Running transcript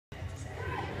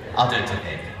I'll do it to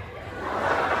Dave.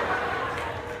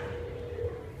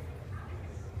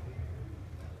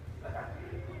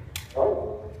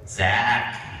 Oh.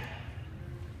 Zach.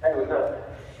 Hey, what's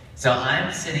up? So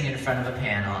I'm sitting in front of a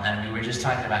panel, and we were just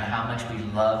talking about how much we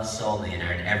love Soul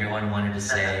Eater, and everyone wanted to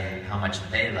say how much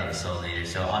they love Soul Eater.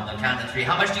 So on the count of 3,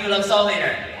 how much do you love Soul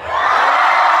Eater?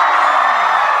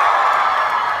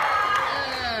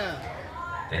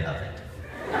 They love it.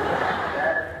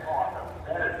 That is awesome.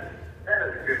 That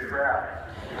is a good crowd.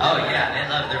 Oh yeah,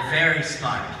 they're very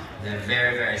smart. They're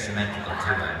very, very symmetrical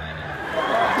too, I might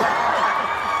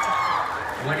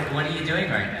add. What are you doing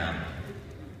right now?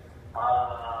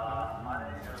 I'm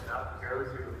about to go to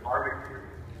a barbecue.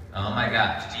 Oh my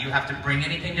gosh, do you have to bring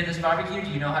anything to this barbecue? Do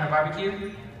you know how to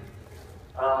barbecue?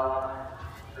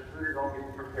 The food is all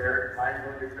getting prepared. I'm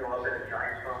going to show up in a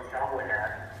giant foam cowboy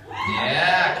hat.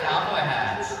 Yeah, cowboy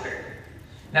hats.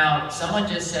 Now, someone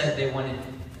just said they wanted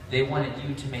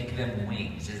you to make them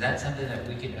wings. Is that something that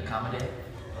we can accommodate?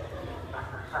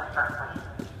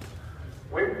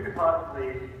 Wings could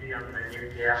possibly be on the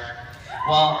menu, yeah.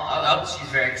 Well, oh, she's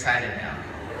very excited now.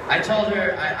 I told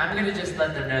her I'm going to just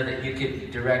let them know that you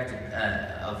could direct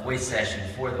a voice session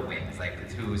for the wings, like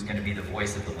who's going to be the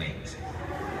voice of the wings.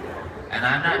 And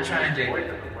I'm not trying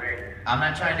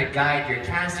to guide your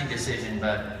casting decision,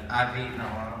 but I've eaten a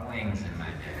lot of wings in my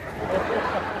day.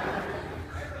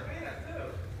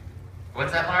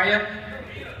 What's that, Mario?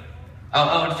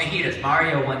 Oh, and fajitas.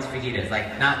 Mario wants fajitas.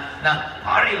 Like, not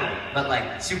Mario, but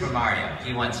like Super Mario.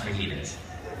 He wants fajitas.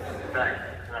 Nice.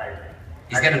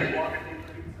 He's gonna...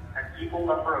 An equal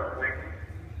number of wings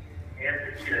and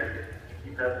fajitas to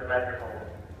keep that symmetrical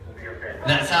will be okay.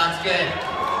 That sounds good.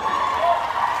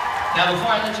 Now,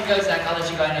 before I let you go, Zach, I'll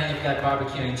let you go. I know you've got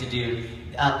barbecuing to do.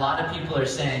 A lot of people are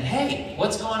saying, hey,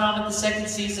 what's going on with the second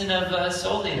season of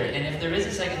Soul Eater? And if there is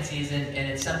a second season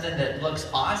and it's something that looks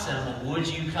awesome, would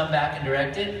you come back and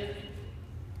direct it?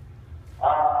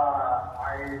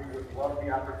 I would love the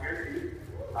opportunity.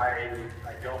 I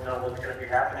don't know what's going to be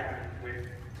happening with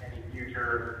any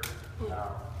future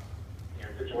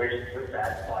situations with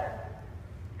that, but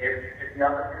if the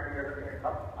opportunity ever came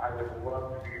up, I would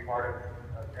love to be a part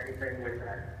of anything with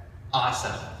that.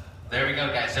 Awesome. There we go,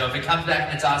 guys. So if it comes back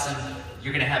and it's awesome,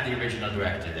 you're going to have the original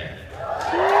director there.